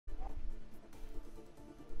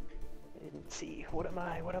Let's see. What am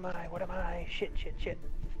I? What am I? What am I? Shit, shit, shit.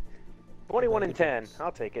 21 and 10.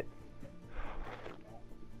 I'll take it.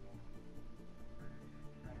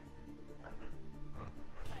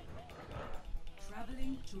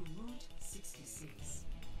 Traveling to Route 66.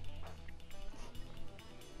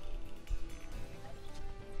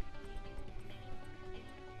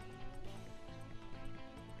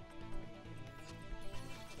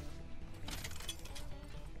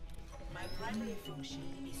 My primary function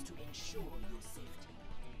is to ensure your safety.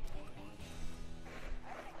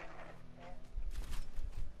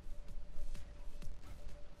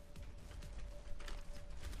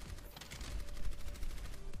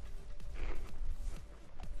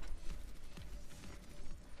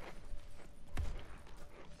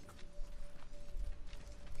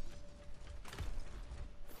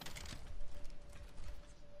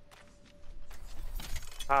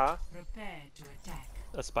 Huh? Prepare to attack.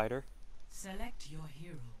 A spider. Select your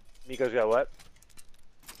hero. Miko's got what?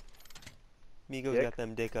 Migo's Dick? got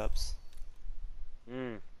them dick ups.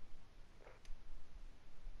 Mm.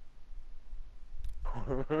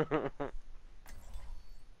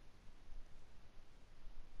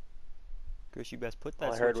 Chris, you best put that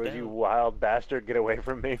All I switch heard was, down. "You wild bastard, get away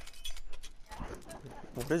from me."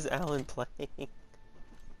 What is Alan playing?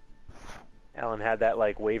 Alan had that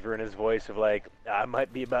like waver in his voice of like, I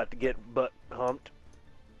might be about to get butt humped.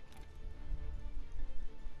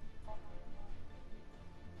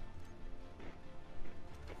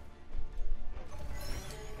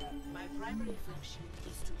 My primary function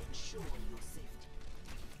is to ensure your safety.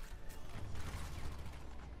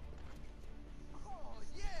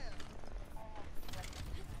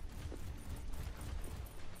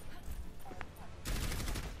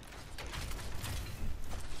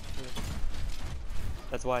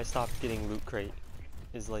 That's why I stopped getting Loot Crate.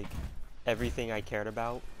 Is like, everything I cared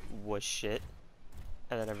about was shit,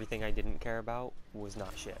 and then everything I didn't care about was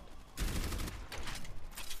not shit.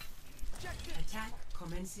 Attack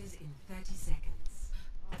commences in 30 seconds.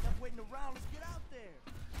 Stop waiting around, let's get out there.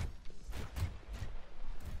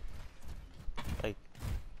 Like,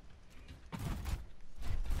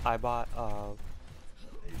 I bought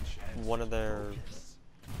one of their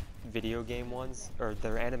video game ones, or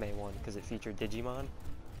their anime one, because it featured Digimon.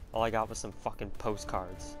 All I got was some fucking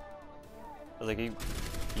postcards. I was like,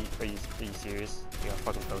 are you serious? You got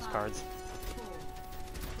fucking postcards?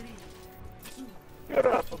 Shut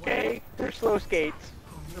up, okay? They're slow skates.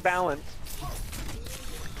 They're balanced.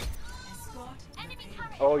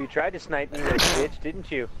 Oh, you tried to snipe me, you bitch, didn't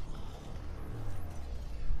you?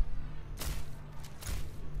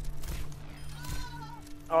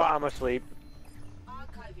 Oh, I'm asleep.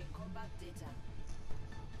 Archiving combat data.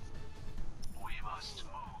 We must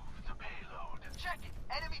move the payload. Check it,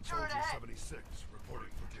 enemy turret ahead. 76, reporting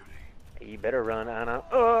for duty. You better run, Anna.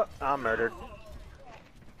 I'm murdered.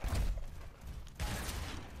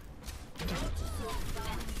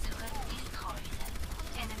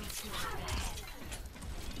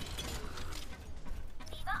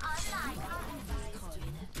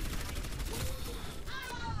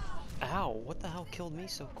 Ow, what the hell killed me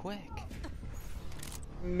so quick?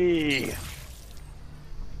 Me.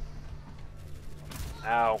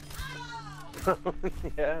 Ow.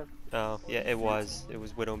 Yeah. Oh, yeah, it was. It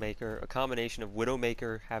was Widowmaker. A combination of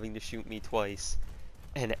Widowmaker having to shoot me twice,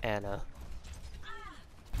 and Anna.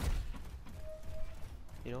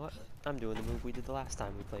 You know what? I'm doing the move we did the last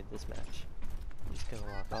time we played this match. I'm just gonna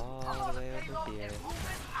walk all the way over here.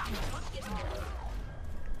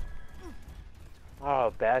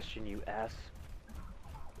 Oh, Bastion, you ass.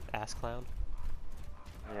 Ass clown.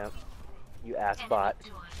 Yep. You ass bot.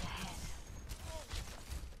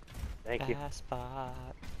 Thank you. Ass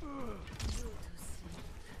bot.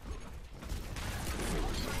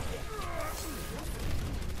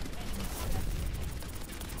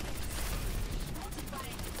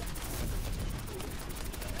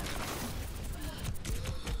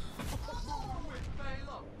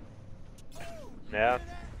 Yeah.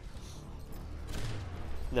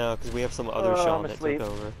 No, because we have some other Oh, Sean I'm that asleep. took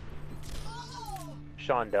over.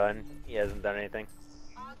 Sean Dunn. He hasn't done anything.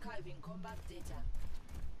 Archiving combat data.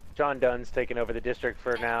 Sean Dunn's taking over the district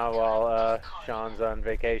for now while Sean's on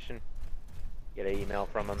vacation. Get an email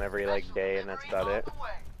from him every like day and that's about it.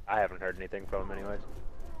 I haven't heard anything from him anyways.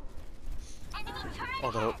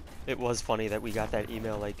 Although, it was funny that we got that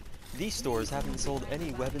email like, these stores haven't sold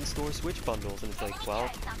any web and store Switch bundles, and it's like, well,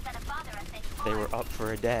 they were up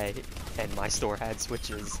for a day, and my store had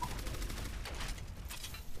Switches.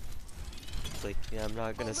 It's like, yeah, I'm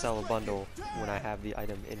not gonna sell a bundle when I have the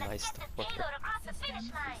item in my store.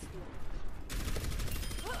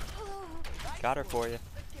 Got her for you.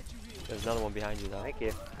 There's another one behind you though. Thank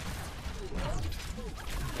you.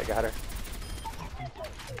 I got her.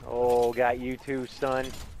 Oh, got you too, son.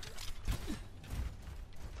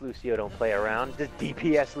 Lucio don't play around. This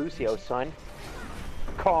DPS Lucio, son.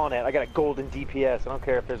 I'm calling it. I got a golden DPS. I don't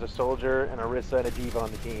care if there's a soldier, an Orisa, and a Diva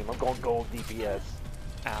on the team. I'm going gold DPS.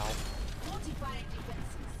 Ow. Fortifying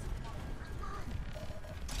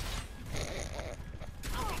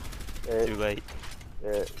defenses. Too late.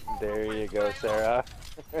 There you go, Sarah.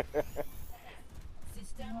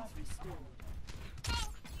 Systems restored.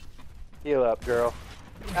 Heal up, girl.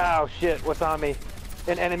 Oh shit, what's on me?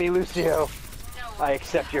 An enemy Lucio. I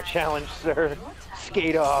accept your challenge, sir.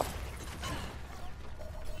 Skate off.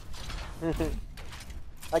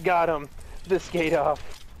 I got him. The skate off.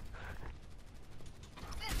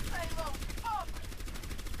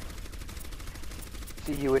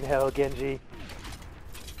 See you in hell, Genji.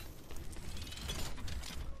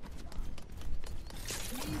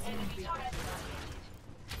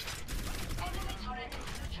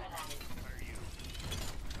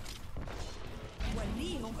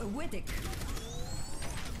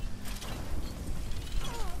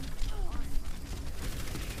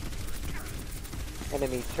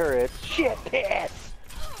 Enemy turrets. Shit, piss!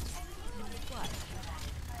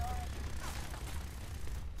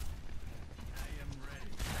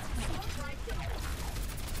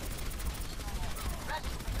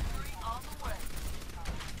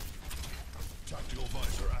 Tactical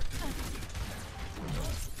visor activated.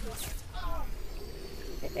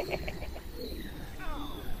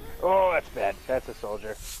 Oh, that's bad. That's a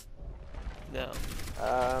soldier. No.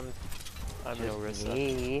 I'm no just Orisa.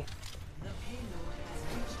 me. The payload has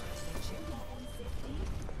reached the checkpoint safety.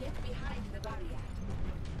 Get behind the barrier.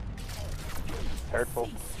 Hurtful.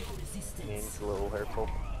 Cease I mean, resistance. it's a little hurtful.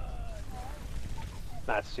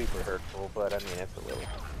 Not super hurtful, but I mean, it's a little. You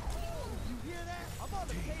hear that? I'm on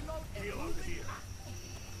the payload and moving.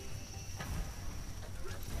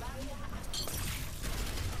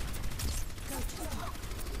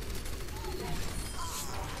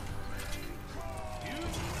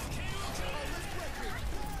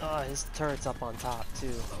 Oh, his turret's up on top too.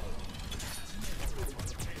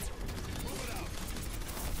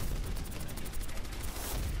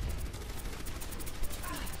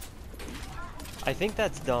 I think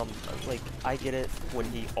that's dumb. Like, I get it when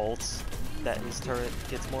he ults that his turret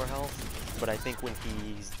gets more health, but I think when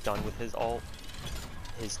he's done with his ult,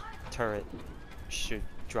 his turret should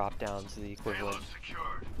drop down to the equivalent. Payload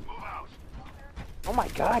secured. Move out. Oh my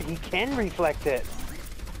god, he can reflect it!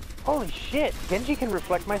 Holy shit, Genji can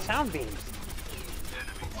reflect my sound beams.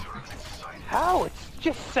 Enemy turret in sight. How? It's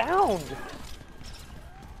just sound!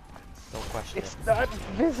 Don't question It's it. not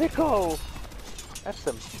physical! That's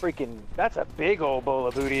some freaking... That's a big old bowl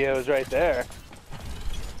of bootios right there.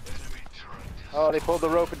 Enemy turret. Oh, they pulled the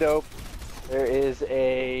rope-a-dope. There is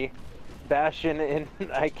a Bastion, and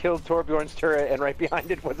I killed Torbjorn's turret, and right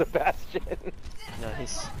behind it was a Bastion.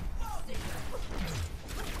 Nice.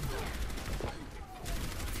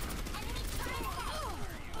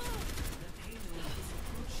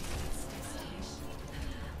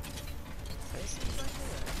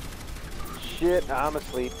 Shit, I'm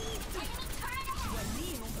asleep.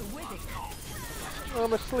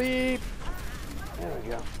 I'm asleep. There we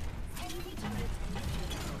go.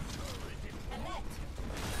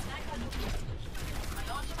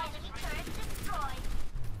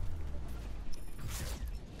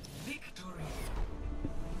 Victory.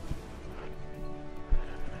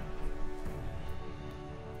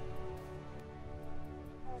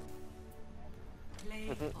 Play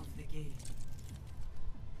of the game.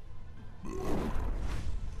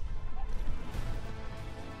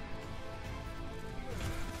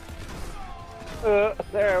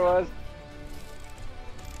 There it was.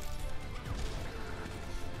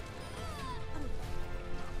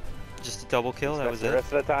 Just a double kill, that Spent was the it?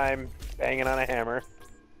 rest of the time banging on a hammer.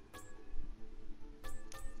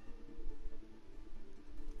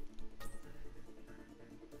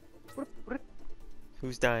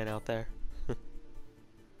 Who's dying out there?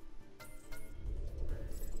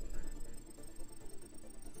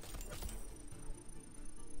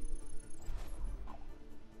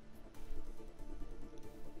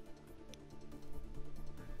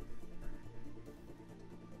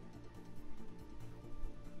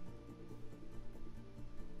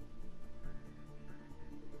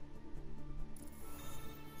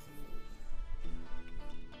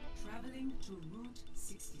 Traveling to Route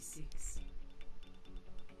 66.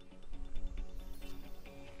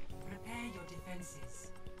 Prepare your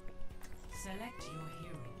defenses. Select your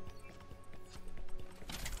hero.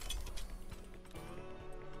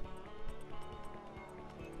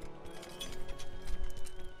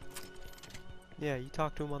 Yeah, you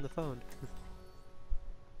talk to him on the phone.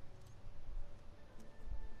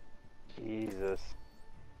 Jesus.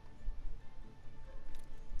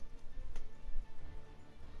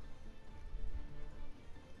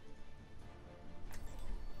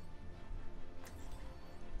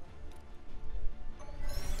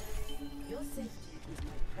 Your safety is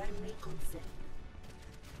my primary concern.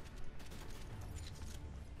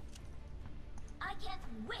 I can't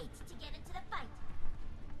wait to get into the fight.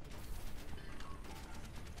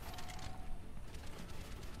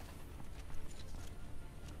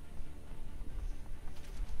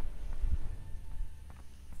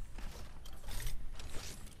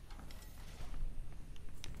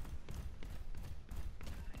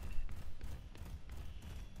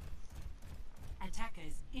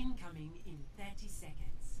 Attackers incoming in 30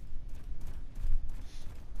 seconds.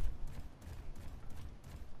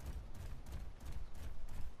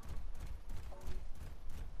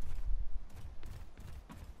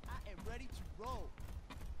 I am ready to roll.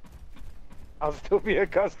 I'll still be a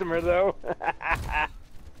customer though.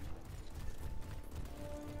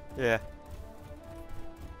 Yeah.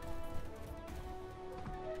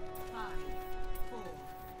 5, 4,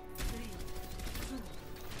 3, 2,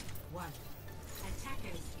 1.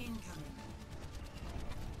 Attackers incoming.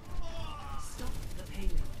 Stop the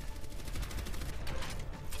payload.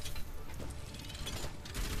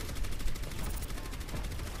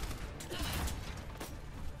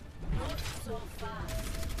 Not so fast.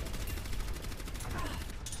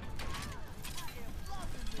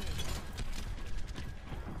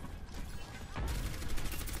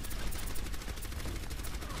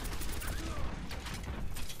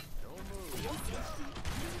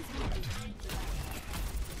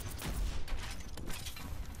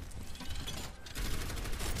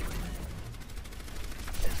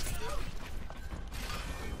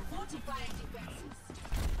 Fortifying defenses.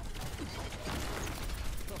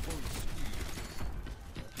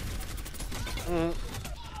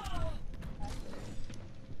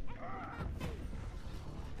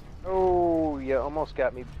 Oh, you almost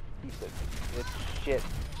got me, piece of shit.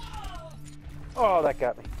 Oh, that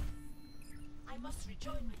got me. I must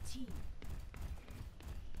rejoin my team.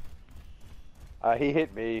 He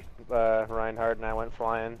hit me, Reinhardt, and I went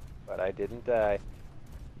flying, but I didn't die.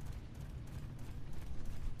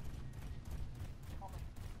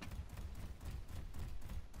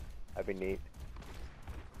 That'd be neat.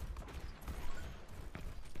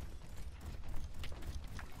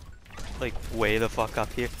 Like, way the fuck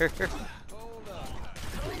up here.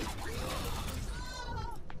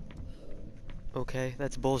 Okay,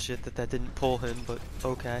 that's bullshit that didn't pull him, but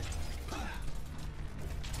okay.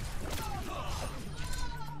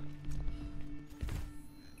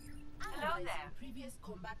 Hello there. Previous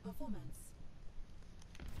combat performance.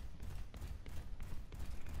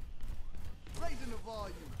 Raising the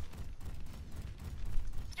volume.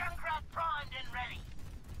 Junkrat primed and ready.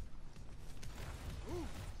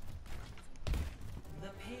 The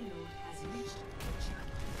payload has reached the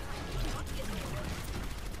channel. Not getting away.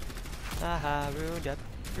 Haha, ruined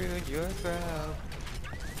your throw.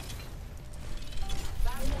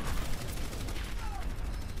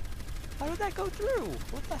 How did that go through?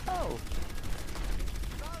 What the hell?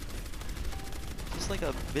 Just like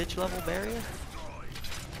a bitch level barrier?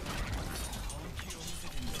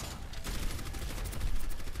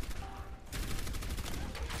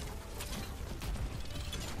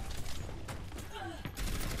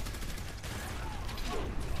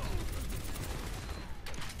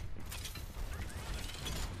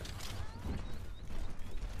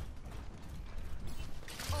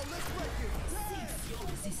 Oh, let's break it. Cease your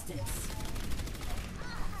resistance.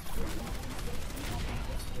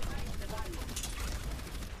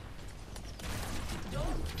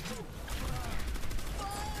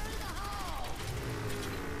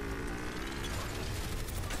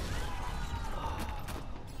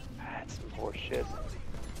 That's some horse shit.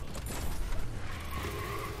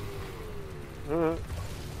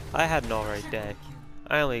 I had an alright day.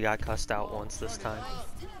 I only got cussed out once this time.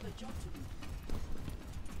 Still have a job to do.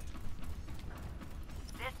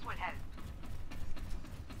 This would help.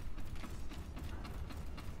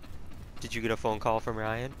 Did you get a phone call from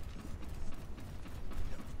Ryan?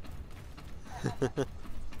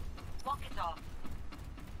 Walk it off.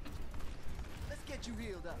 Let's get you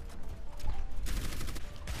healed up.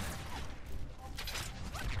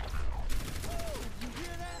 Ooh, you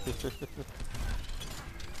hear that?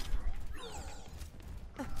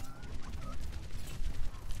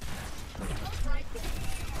 Right there.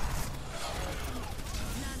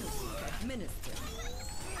 Nanosecond minister.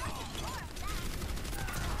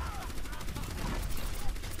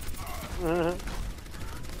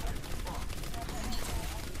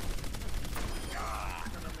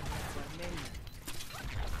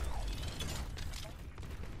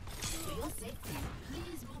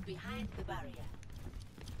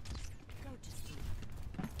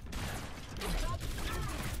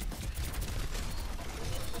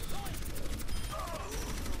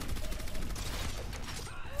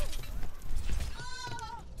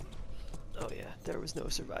 was no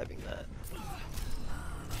surviving that.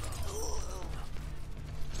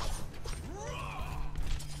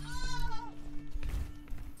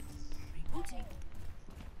 Rebooting.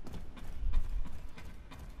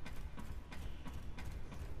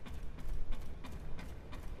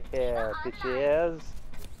 Yeah, bitches.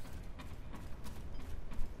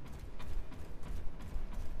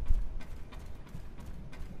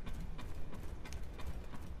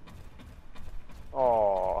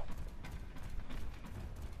 Aww.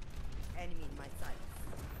 Enemy in my sights.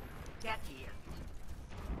 Get here.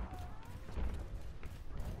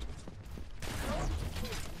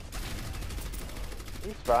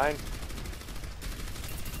 He's fine.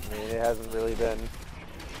 I mean, it hasn't really been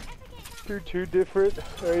too different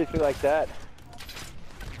or anything like that.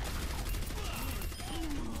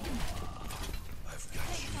 I've got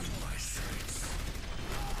you in my sights.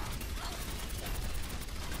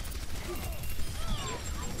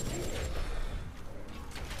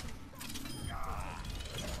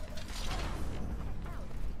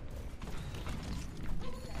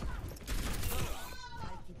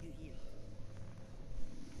 I'll keep you here.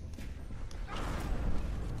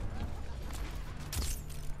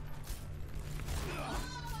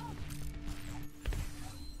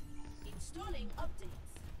 Installing updates.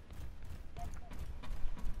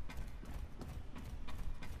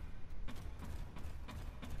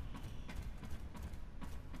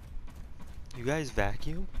 You guys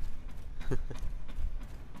vacuum? Yeah,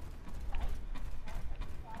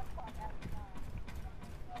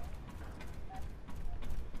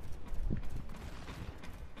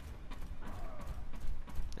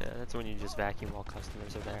 that's when you just vacuum while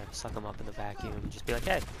customers are there. Suck them up in the vacuum and just be like,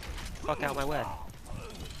 hey, fuck out my way.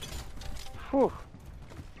 Whew.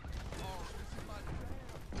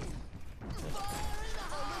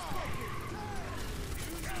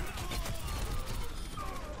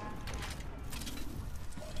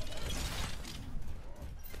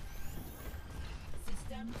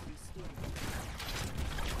 System restored.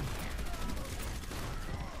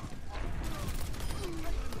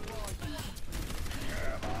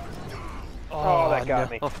 Oh, that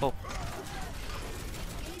got me. no.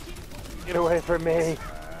 Get away from me.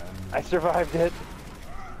 I survived it.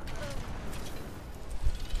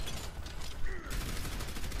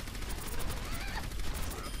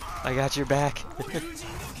 I got your back.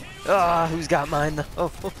 Ah, who's got mine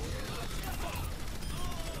though?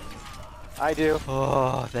 I do.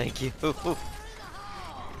 Oh, thank you.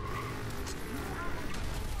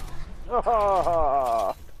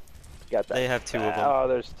 Oh, got that. They have two of them. Oh,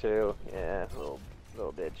 there's two. Yeah, little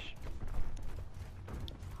bitch.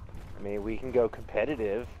 I mean, we can go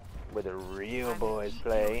competitive where the real boys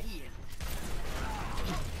play.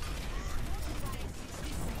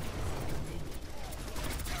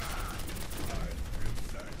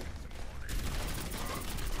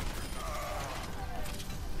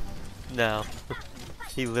 No.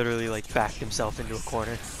 He literally like backed himself into a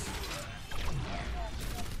corner.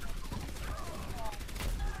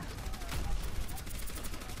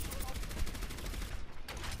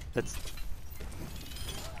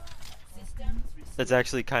 That's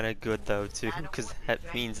actually kind of good though too, because that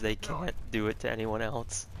means they can't do it to anyone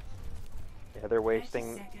else. Yeah, they're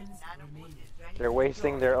wasting. Seconds remaining. They're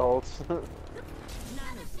wasting their ults.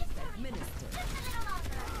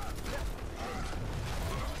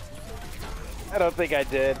 I don't think I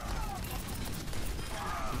did.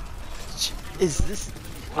 Is this?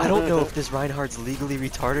 I don't know if this Reinhardt's legally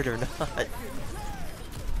retarded or not.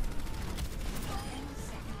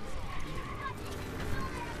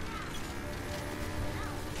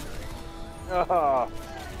 Oh,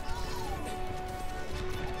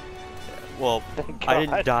 Well, thank I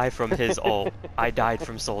didn't God. die from his ult. I died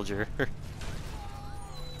from Soldier.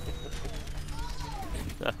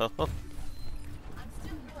 So, I'm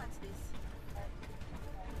still new at this.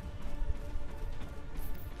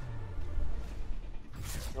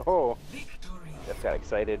 Oh, just got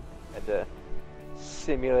excited. Had to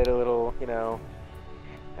simulate a little, you know,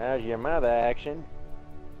 how's your mother action.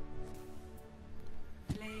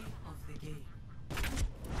 Play of the game.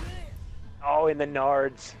 Oh, in the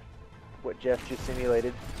nards. What Jeff just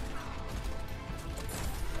simulated.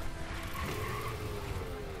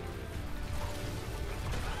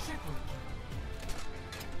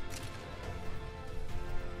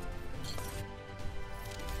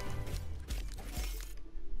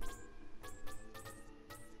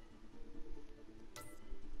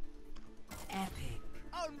 Epic.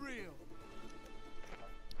 Unreal.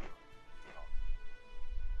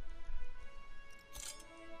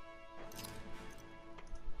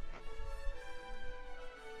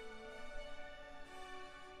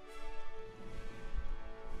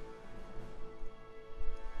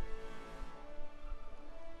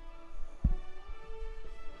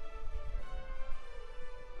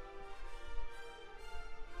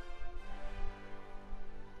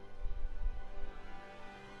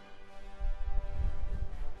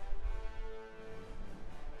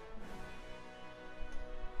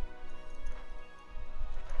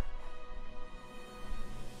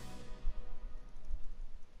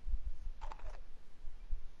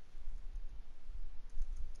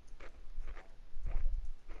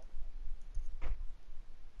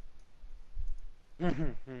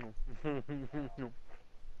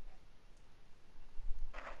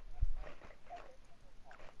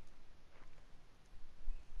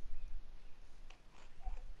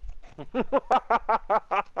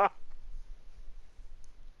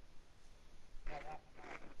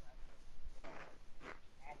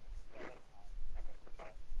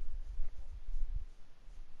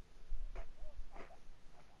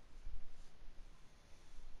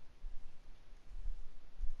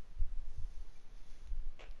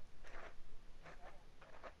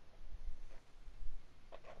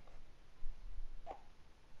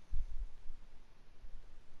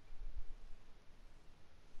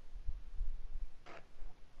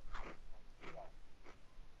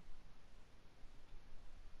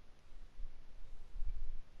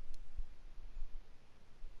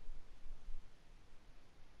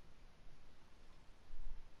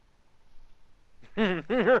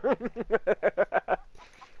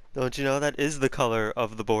 Don't you know that is the color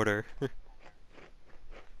of the border?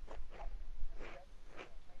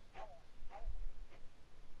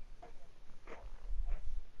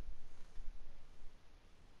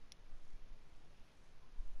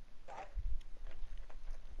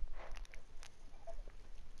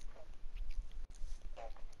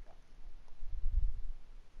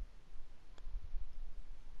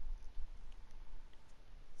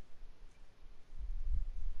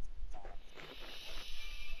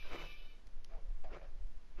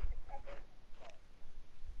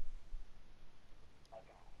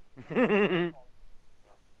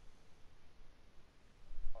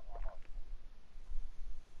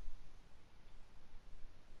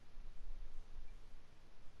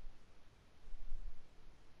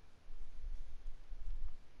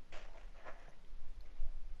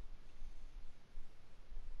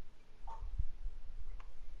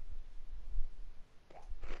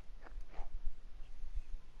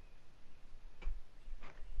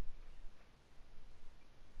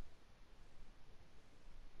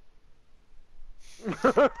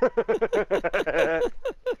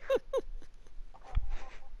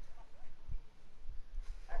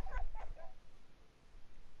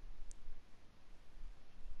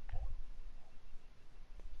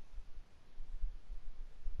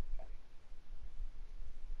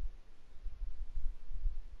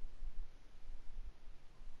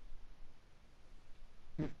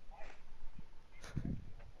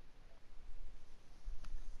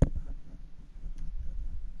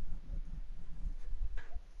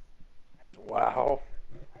 Wow.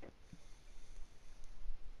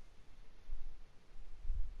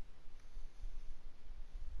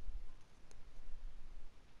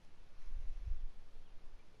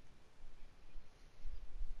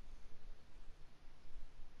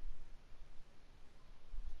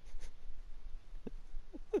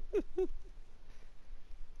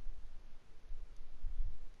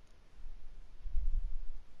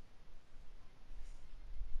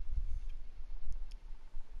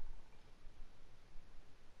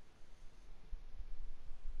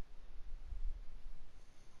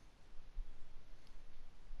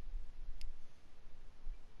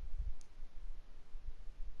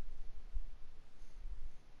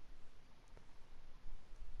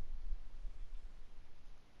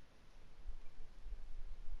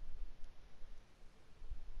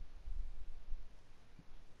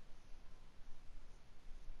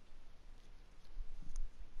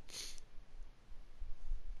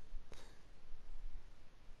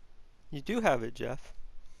 You do have it, Jeff.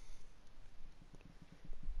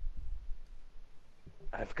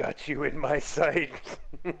 I've got you in my sight.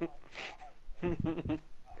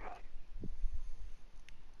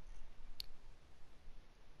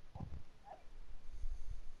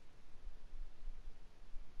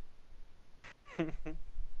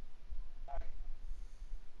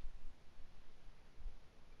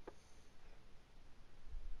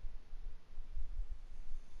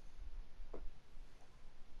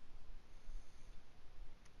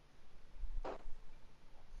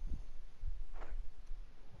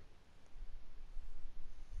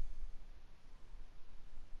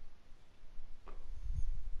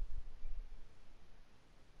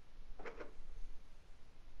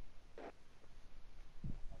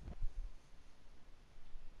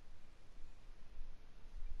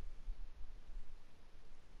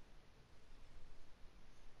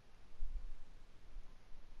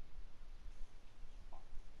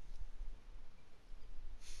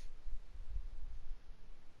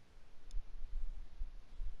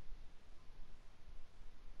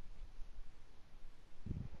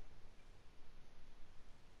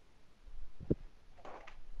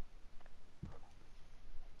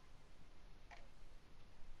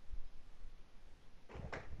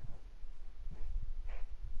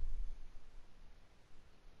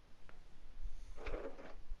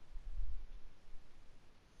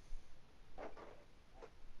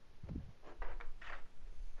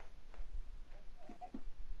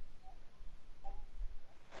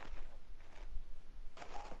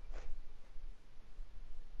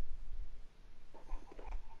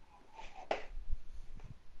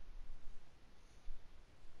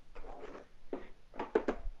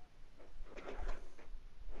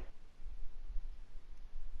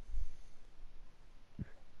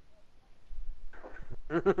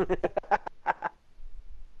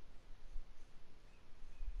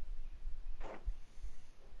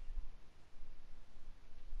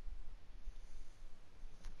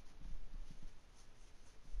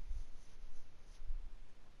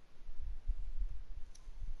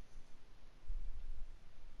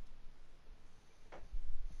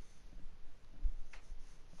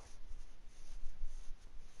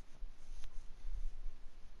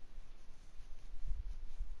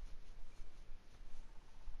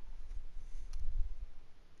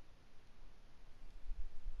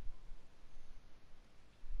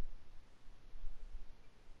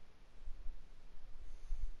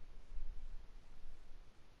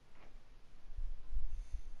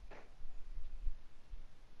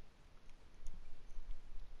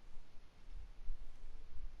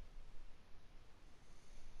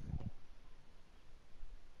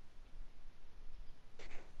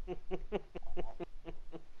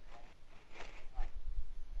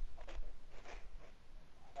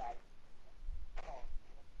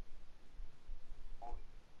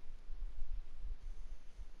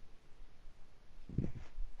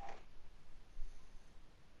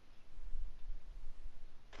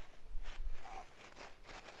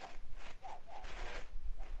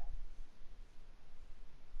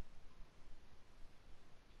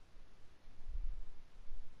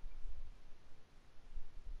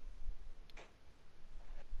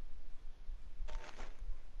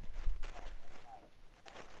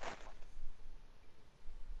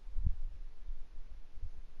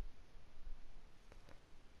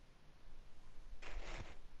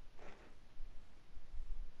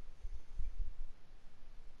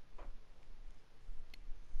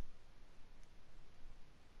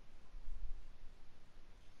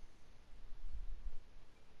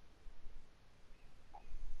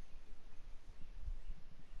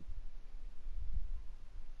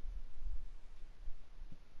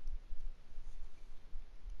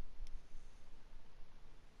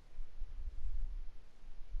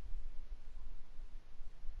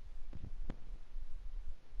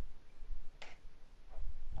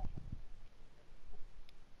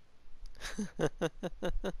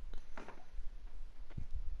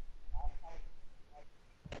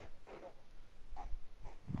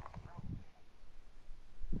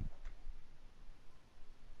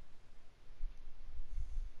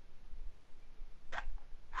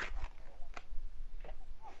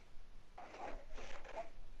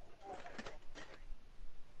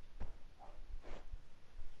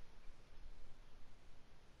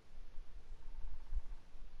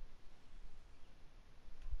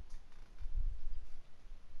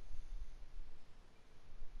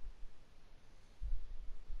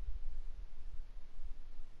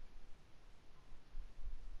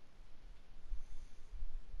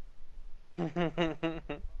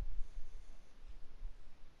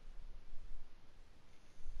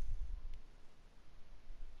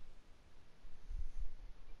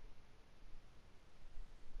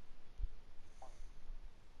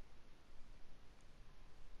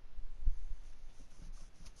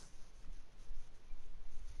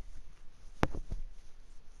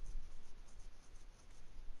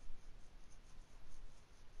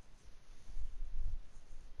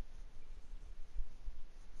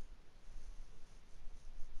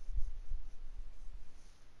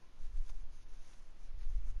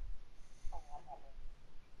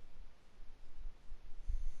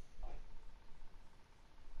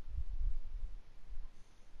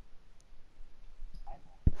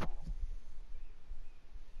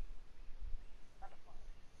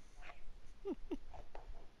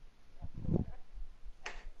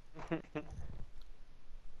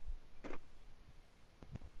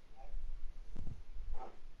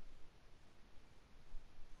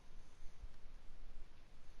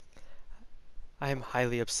 I am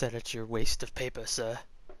highly upset at your waste of paper, sir.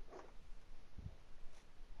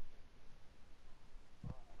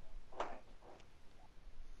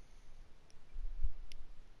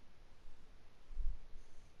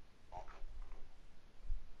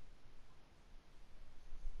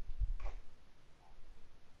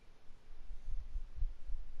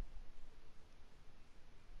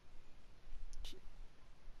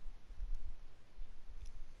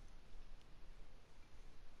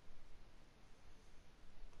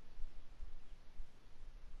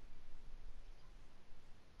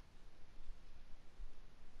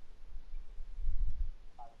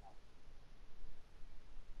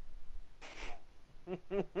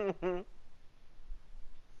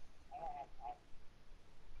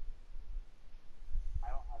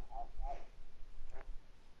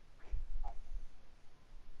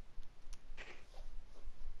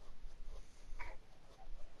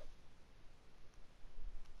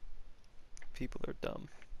 people are dumb.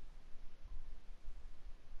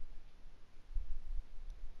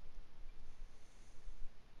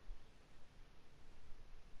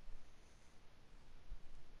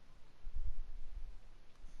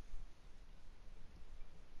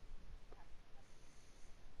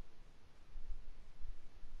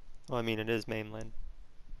 Well, I mean, it is mainland.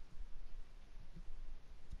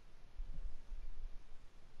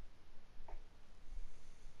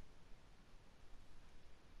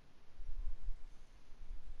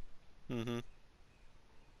 Mm-hmm.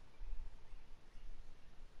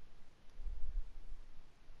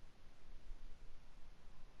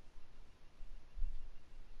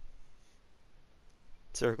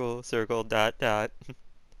 Circle, circle, dot, dot.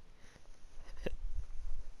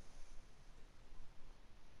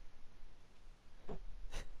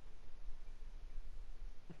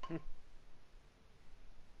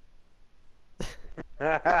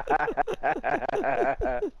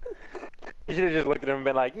 You should have just looked at him and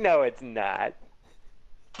been like, no, it's not.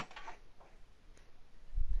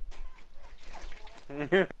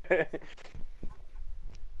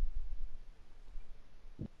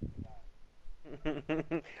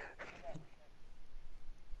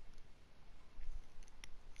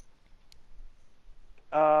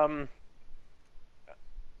 um,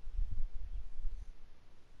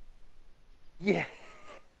 yeah.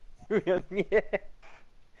 Yeah.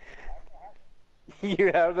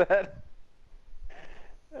 You have that?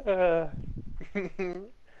 Uh,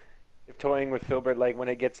 if toying with Filbert, like when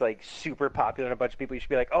it gets like super popular and a bunch of people, you should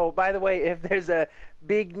be like, oh, by the way, if there's a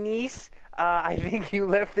big niece, I think you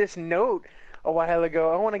left this note a while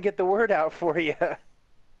ago. I want to get the word out for you.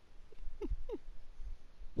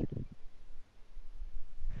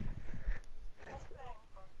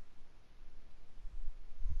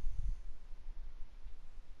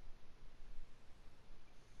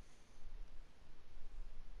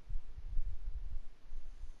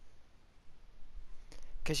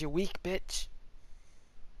 Cause you're weak, bitch.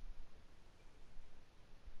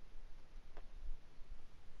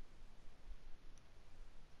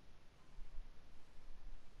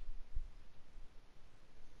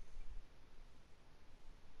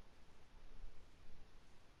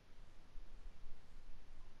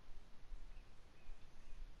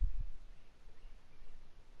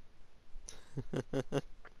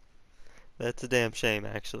 That's a damn shame,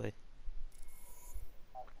 actually.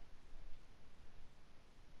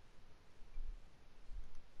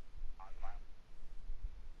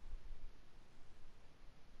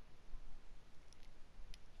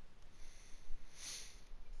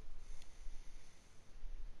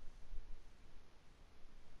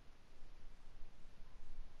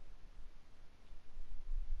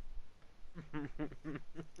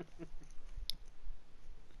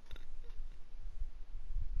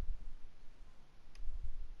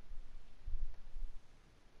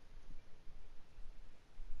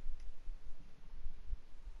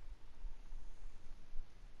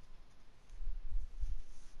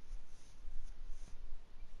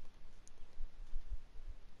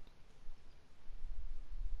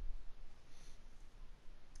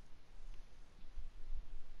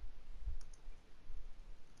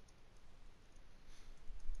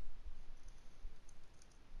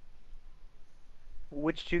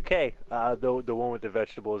 Which 2K? The one with the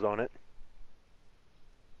vegetables on it.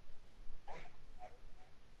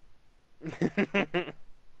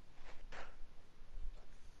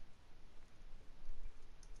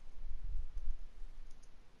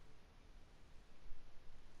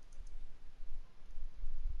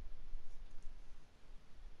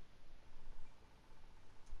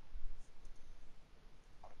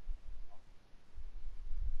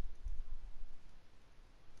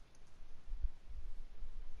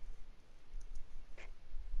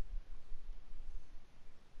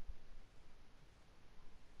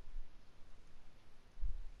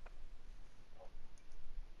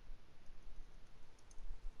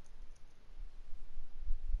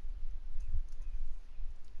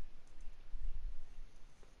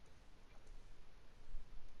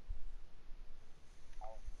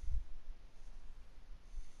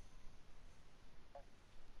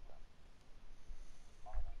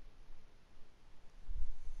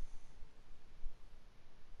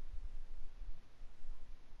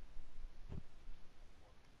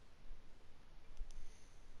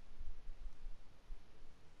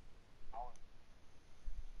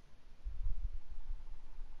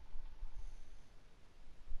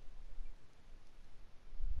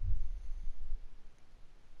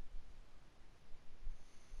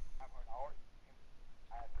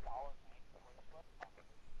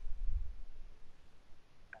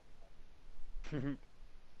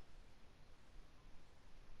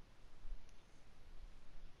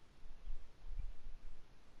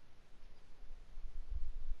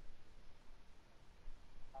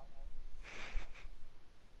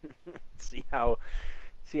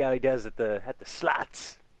 see how he does at the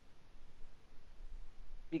slots.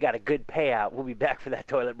 You got a good payout. We'll be back for that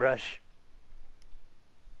toilet brush.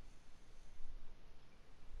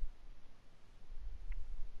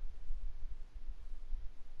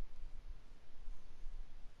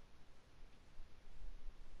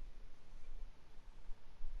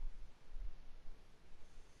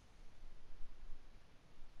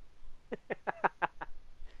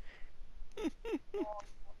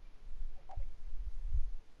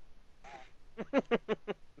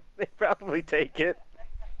 They probably take it.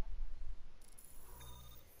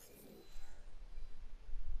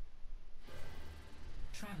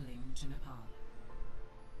 Traveling to Nepal.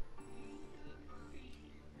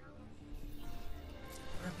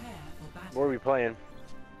 Prepare for battle. What are we playing?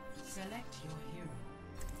 Select your hero.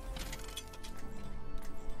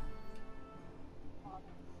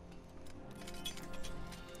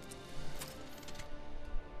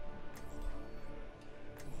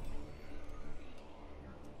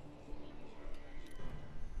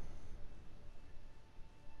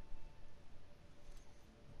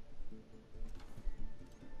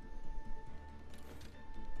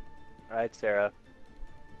 Alright, Sarah.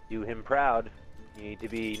 Do him proud. You need to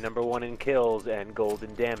be #1 in kills and gold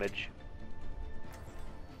in damage.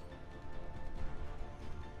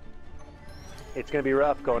 It's gonna be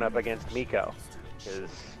rough going up against Miko,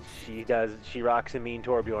 because she rocks a mean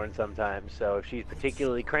Torbjorn sometimes, so if she's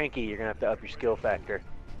particularly cranky, you're gonna have to up your skill factor.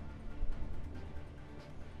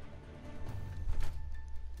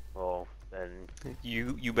 Well, then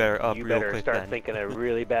You better up you real better quick start then. thinking of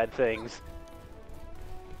really bad things.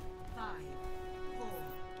 5, 4,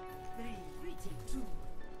 3, 2,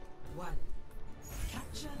 1.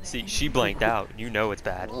 Capture the See, enemy she blanked out. You know it's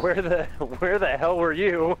bad. Where the hell were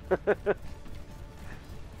you?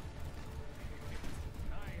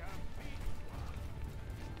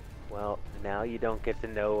 Well, now you don't get to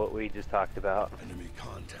know what we just talked about. Enemy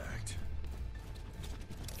contact.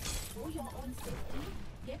 For your own safety,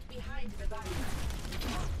 get behind the barrier.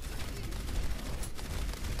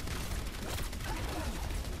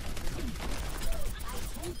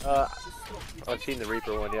 I've seen the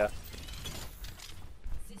Reaper one, yeah.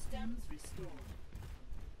 Systems restored.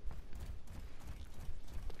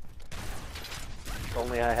 If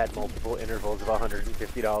only I had multiple intervals of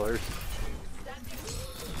 $150.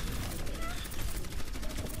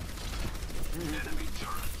 Enemy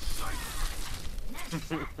turret sighted.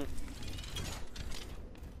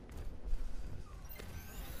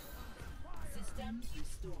 Systems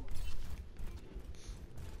restored.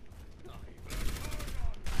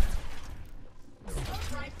 Stop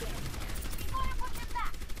right there.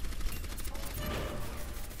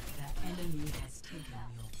 The enemy has taken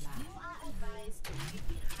your flag. You are advised to leave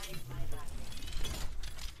behind my back.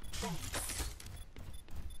 Thanks.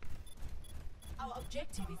 Our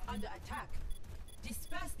objective is under attack.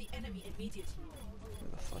 Disperse the enemy immediately.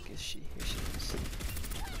 Where the fuck is she? Here she is.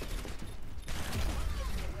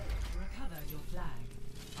 Recover your flag.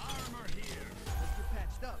 Armor here. Let's get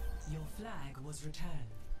patched up. Your flag was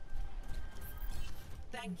returned.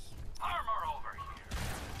 Thank you. Armor over here.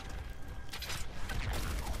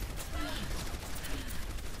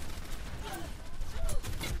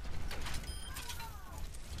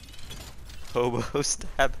 Hobo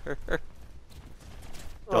stab her.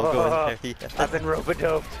 Don't go in there yet. I've been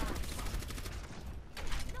rope-a-doped.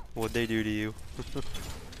 What'd they do to you?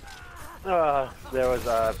 There was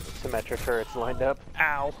symmetric turrets lined up.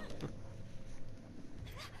 Ow!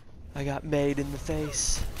 I got made in the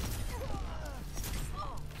face.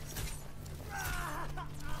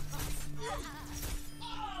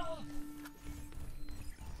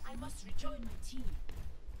 I must rejoin my team.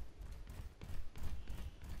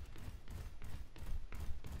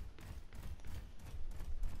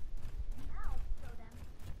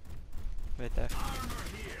 Right there.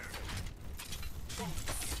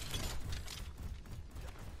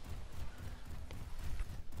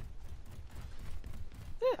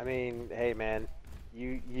 I mean, hey man,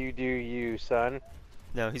 you do you, son.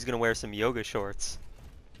 No, he's gonna wear some yoga shorts.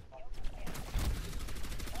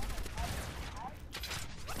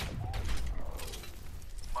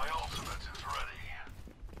 My ultimate is ready.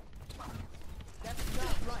 That's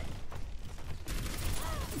not right.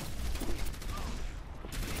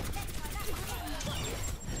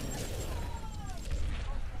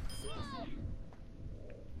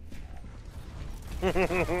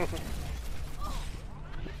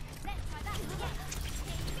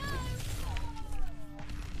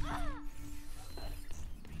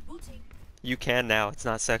 Rebooting. You can now. It's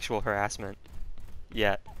not sexual harassment.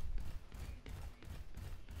 Yet.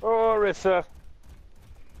 Oh, Orisa.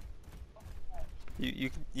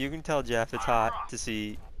 You can tell Jeff it's hot to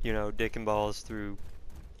see, you know, dick and balls through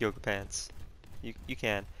yoga pants. You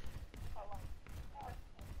can.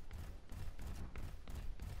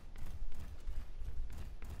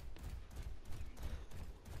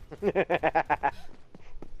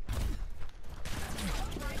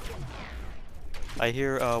 I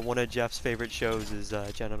hear one of Jeff's favorite shows is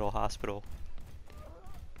Genital Hospital.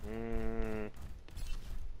 Mm.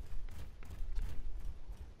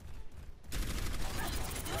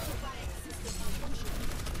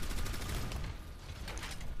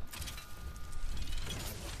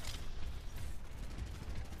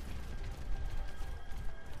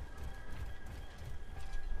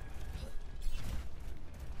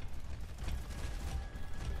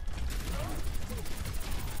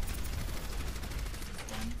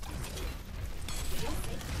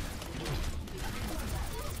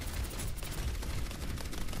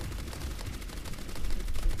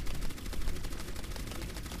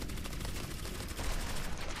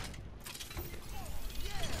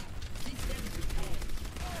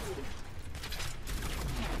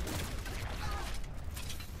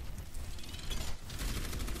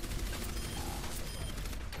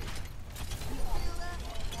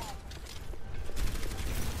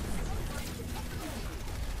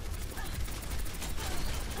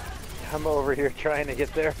 I'm over here trying to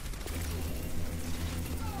get there.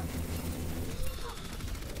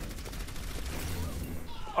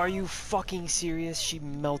 Are you fucking serious? She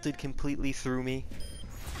melted completely through me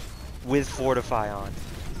with Fortify on.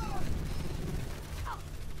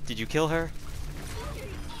 Did you kill her?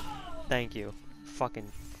 Thank you.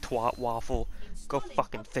 Fucking twat waffle. Go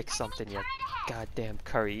fucking fix something, you goddamn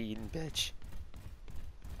curry eating bitch.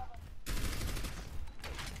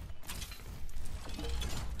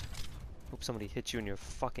 Hope somebody hits you in your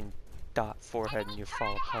fucking dot forehead and you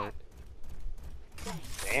fall apart.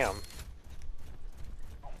 Damn.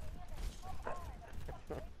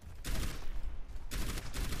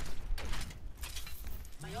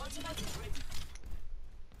 My ultimate is ready.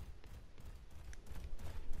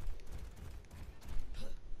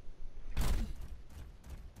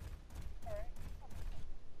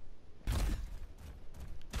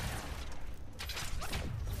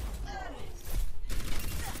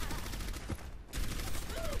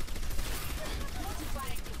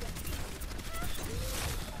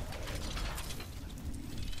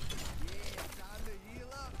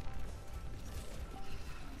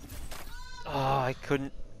 Oh, I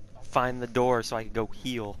couldn't find the door so I could go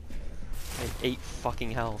heal. I had 8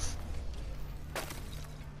 fucking health.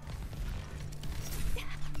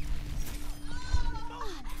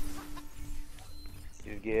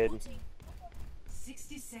 He's good.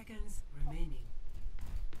 60 seconds remaining.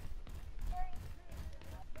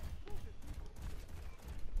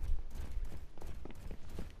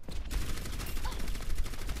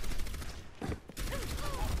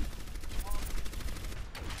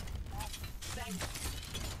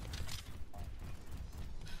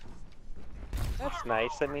 That's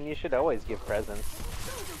nice. I mean, you should always give presents.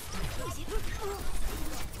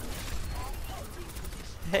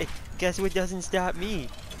 Hey, guess what doesn't stop me?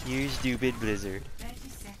 You stupid Blizzard. 30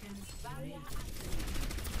 seconds remaining.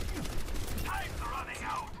 Time's running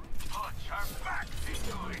out. Punch our backs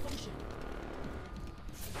into it.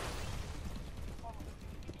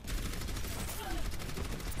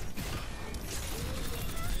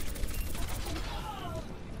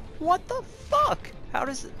 What the fuck? How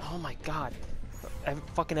does it? Oh my god.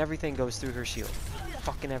 Fucking everything goes through her shield.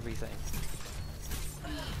 Fucking everything.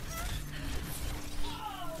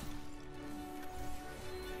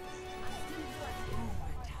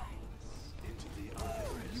 Into the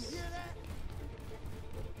abyss.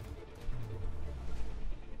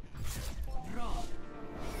 Draw.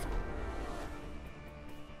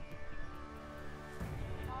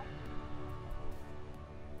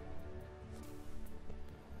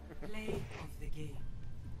 Play of the game.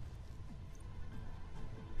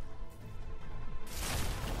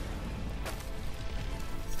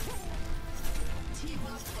 Team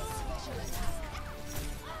up for special attack.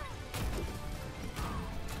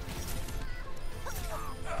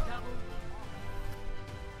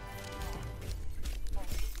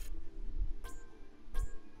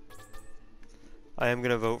 I am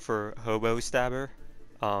gonna vote for Hobo Stabber.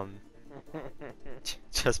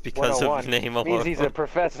 Just because of 101 name alone. means he's a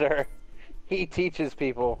professor. He teaches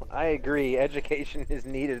people. I agree. Education is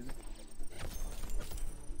needed.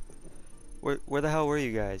 Where the hell were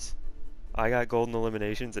you guys? I got golden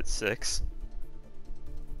eliminations at 6.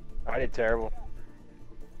 I did terrible.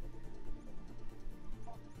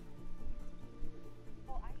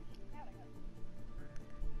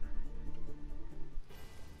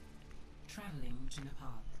 Traveling to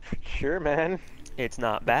Sure, man. It's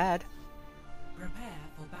not bad. Prepare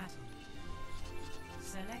for battle.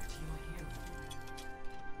 Select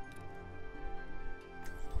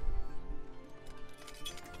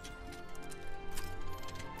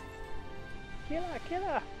your hero. Killer,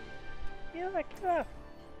 killer, killer, killer.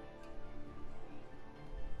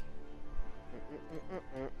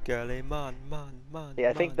 Girly man. Yeah,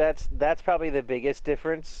 I think that's probably the biggest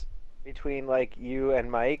difference between like you and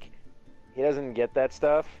Mike. He doesn't get that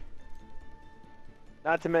stuff.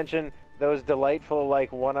 Not to mention those delightful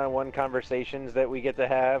like one-on-one conversations that we get to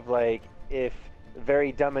have, like if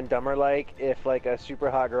very Dumb and Dumber like if like a super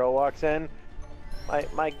hot girl walks in,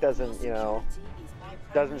 Mike doesn't,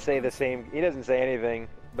 doesn't say the same. He doesn't say anything,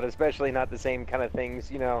 but especially not the same kind of things,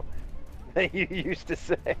 that you used to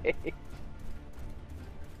say.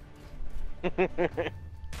 5,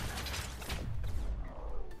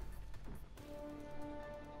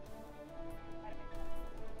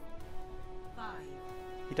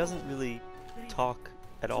 He doesn't really talk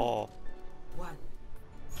at all. 1.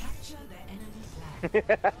 Capture the enemy's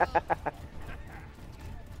flag.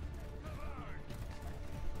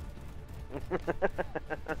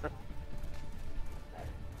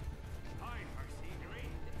 Hi, Mercy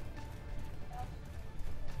Green.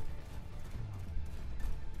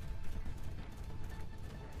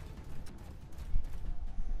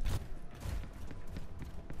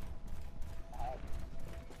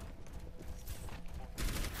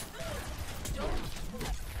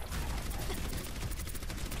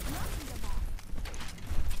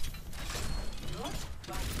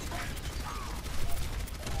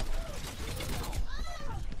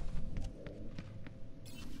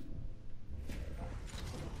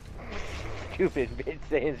 Stupid bitch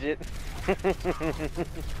saying shit.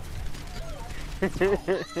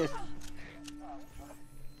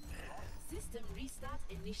 System restart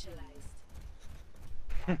initialized.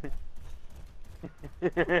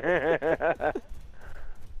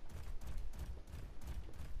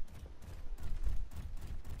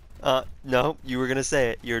 No, you were gonna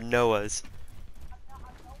say it. You're Noah's.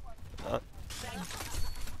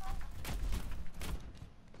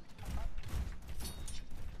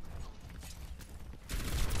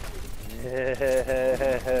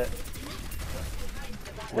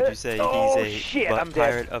 Would you say Oh, he's a shit, butt I'm dead.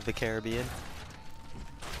 pirate of the Caribbean?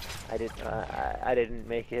 I didn't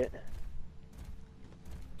make it.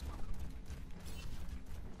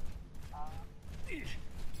 I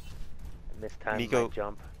mistimed my Miko-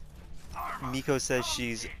 jump. Miko says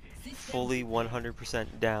she's fully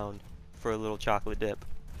 100% down for a little chocolate dip.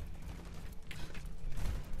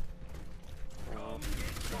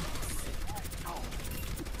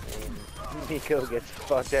 Miko gets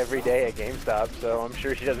fucked every day at GameStop, so I'm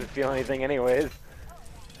sure she doesn't feel anything anyways.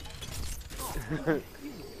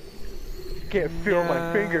 Can't feel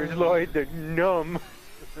my fingers, Lloyd. They're numb.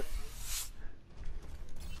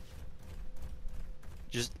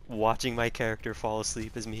 Just watching my character fall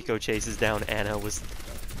asleep as Miko chases down Anna was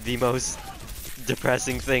the most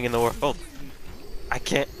depressing thing in the world. I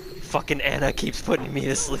can't. Fucking Anna keeps putting me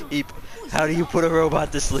to sleep. How do you put a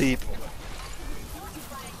robot to sleep?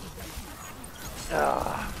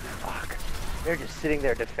 Ah, fuck. They're just sitting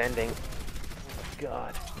there defending. Oh,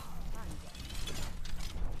 God.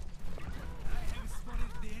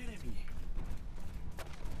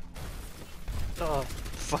 Oh,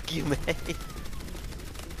 fuck you, May.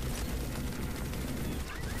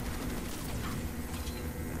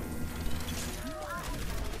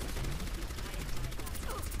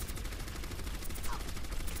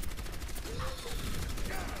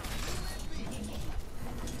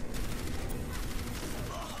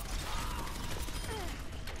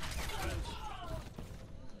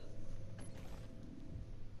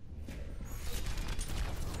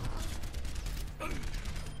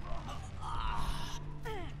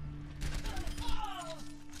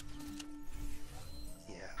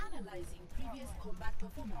 Analyzing previous combat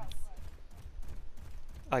performance.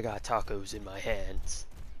 I got tacos in my hands.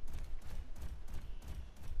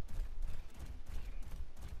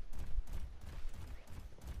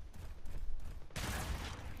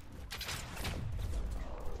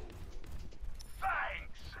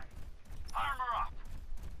 Thanks. Armor up.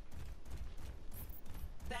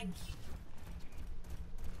 Thank you.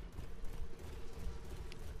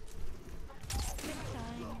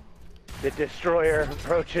 The destroyer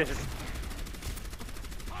approaches.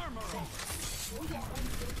 Armor up. Hold your own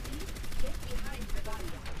safety. Get behind the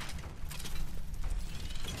barrier.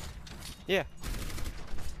 Yeah.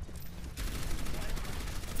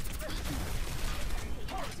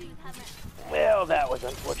 Well, that was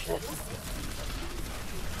unfortunate.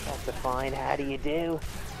 That's a fine. How do you do?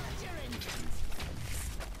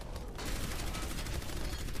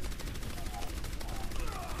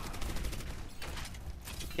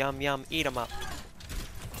 Yum yum, eat 'em up.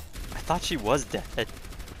 I thought she was dead.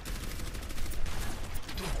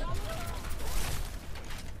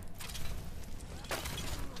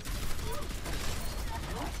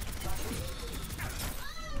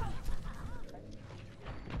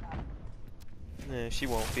 She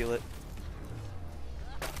won't feel it.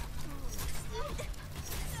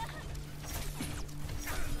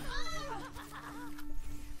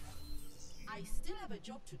 I still have a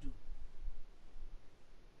job to do.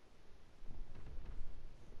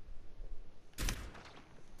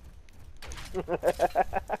 Priority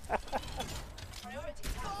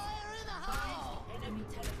task. Find enemy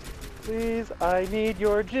territory. Please, I need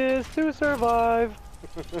your jizz to survive.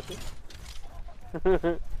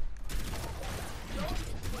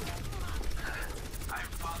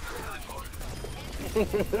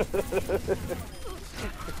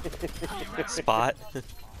 Spot.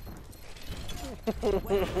 The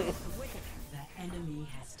enemy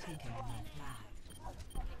has taken my flag.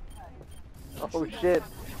 Oh shit.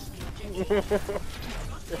 They're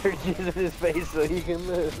jizzing his face so he can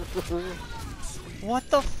live. What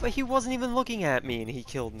the f- he wasn't even looking at me and he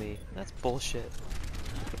killed me. That's bullshit.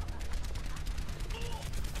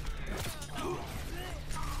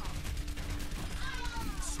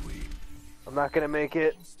 I'm not gonna make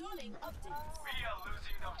it. Installing updates. We are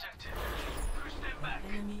losing the objective. Push them back.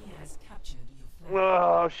 Enemy has captured your flag.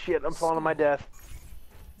 Oh shit, I'm falling to my death.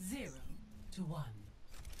 0-1.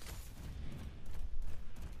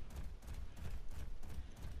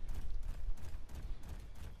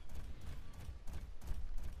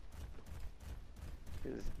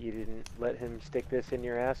 'Cause you didn't let him stick this in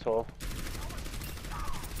your asshole.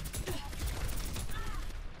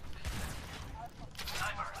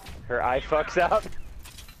 Her eye fucks out.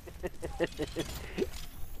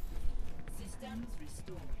 Systems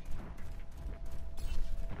restored.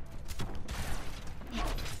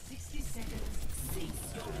 60 seconds.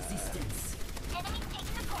 Cease your resistance.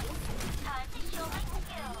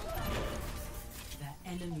 The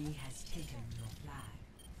enemy has taken your flag.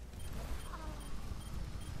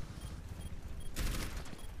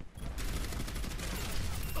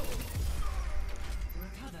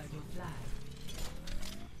 Recover your flag.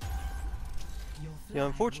 Your The flag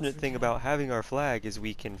unfortunate was thing recovered. about having our flag is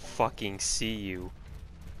we can fucking see you.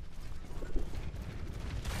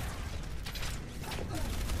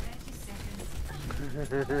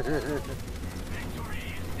 30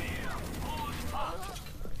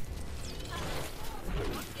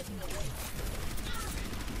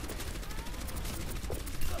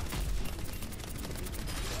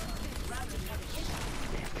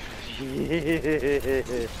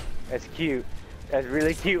 seconds. That's cute. That's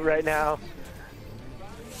really cute right now.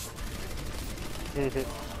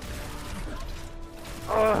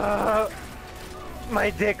 Oh, my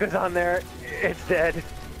dick was on there. It's dead.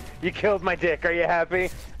 You killed my dick. Are you happy?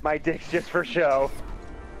 My dick's just for show.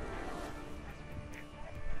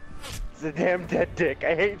 It's a damn dead dick.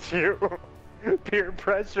 I hate you. Peer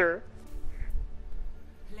pressure.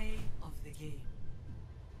 Play of the game.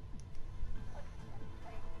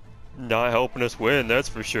 Not helping us win, that's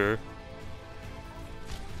for sure.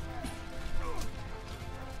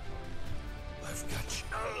 I've got you.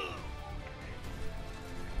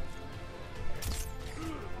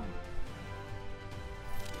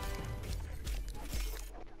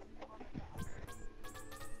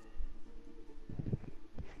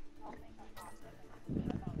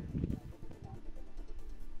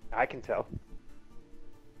 I can tell.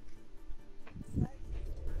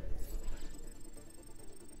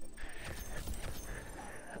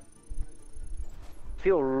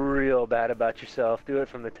 Feel real bad about yourself. Do it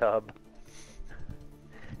from the tub.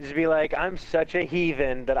 Just be like, I'm such a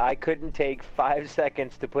heathen that I couldn't take 5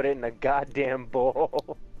 seconds to put it in a goddamn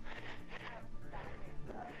bowl.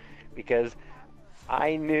 Because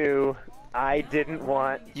I knew I didn't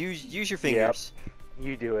want... Use your fingers.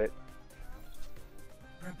 You do it.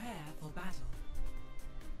 Prepare for battle.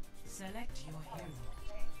 Select your hero.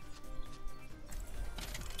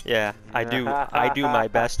 Yeah, I do my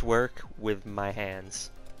best work with my hands.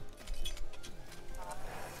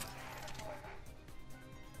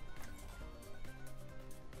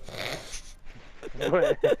 I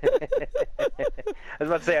was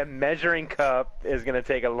about to say a measuring cup is gonna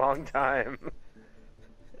take a long time.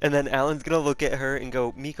 And then Alan's gonna look at her and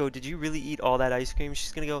go, Miko, did you really eat all that ice cream?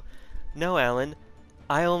 She's gonna go, no, Alan,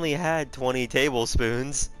 I only had 20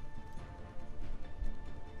 tablespoons.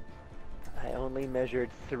 I only measured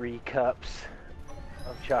 3 cups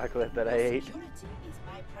of chocolate that I ate. Security is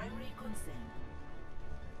my primary concern.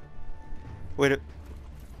 Wait a...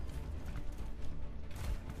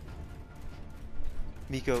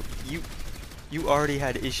 Miko, You already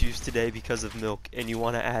had issues today because of milk, and you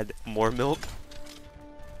want to add more milk?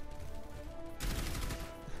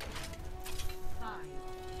 5,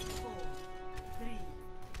 4, 3,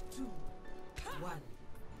 2, 1.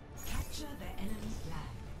 Capture the enemy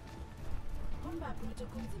flag. Combat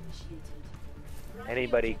protocols initiated. Primary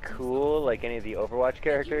Anybody objectives cool, like any of the Overwatch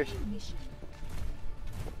characters? Beginning mission.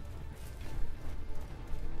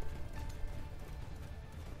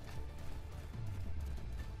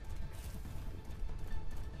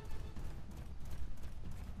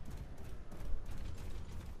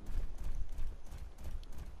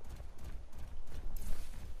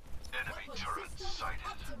 Enemy turret sighted.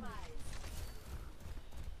 Optimized.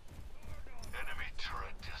 Enemy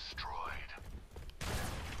turret destroyed.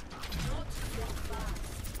 Not so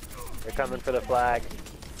fast. They're coming for the flag.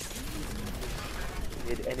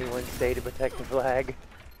 Did anyone stay to protect the flag?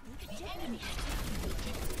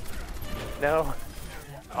 No.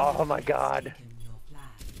 Oh my god.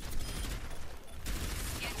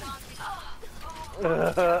 Taken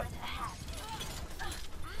your flag.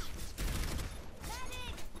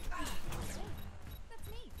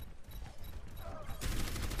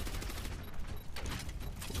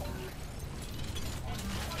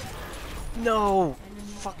 No!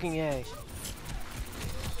 Fucking A.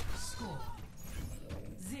 Score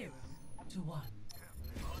 0-1.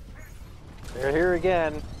 They're here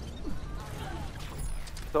again.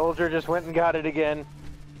 Soldier just went and got it again.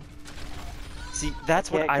 See, that's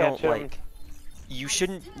what Can't I don't catch 'em. like. You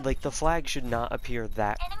shouldn't, like, the flag should not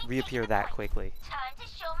reappear that quickly. Time to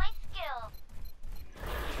show my skills.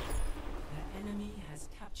 The enemy has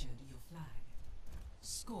captured your flag.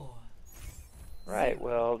 Score. Right,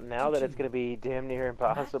 well, now that it's going to be damn near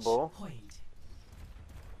impossible. Match point.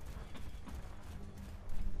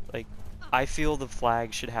 Like, I feel the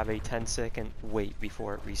flag should have a 10-second wait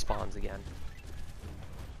before it respawns again.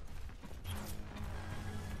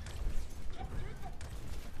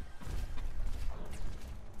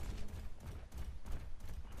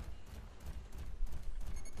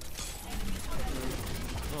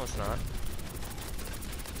 No, it's not.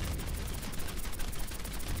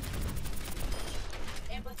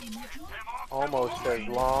 Empathy module. Almost as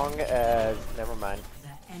long as... Never mind. The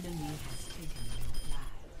enemy has taken your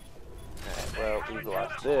flag. Alright, well, we've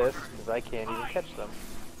lost this, because I can't even catch them.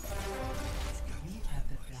 You have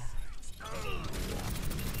the flag.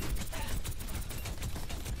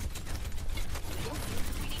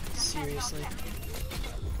 Seriously?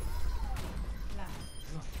 Flag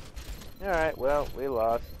dropped. Alright, well, we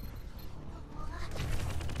lost.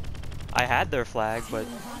 I had their flag, but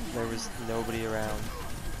there was nobody around.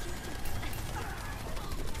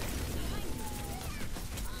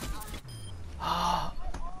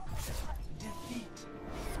 Defeat.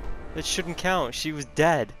 It shouldn't count. She was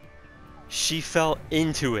dead. She fell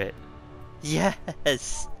into it.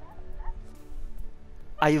 Yes!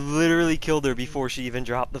 I literally killed her before she even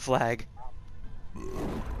dropped the flag.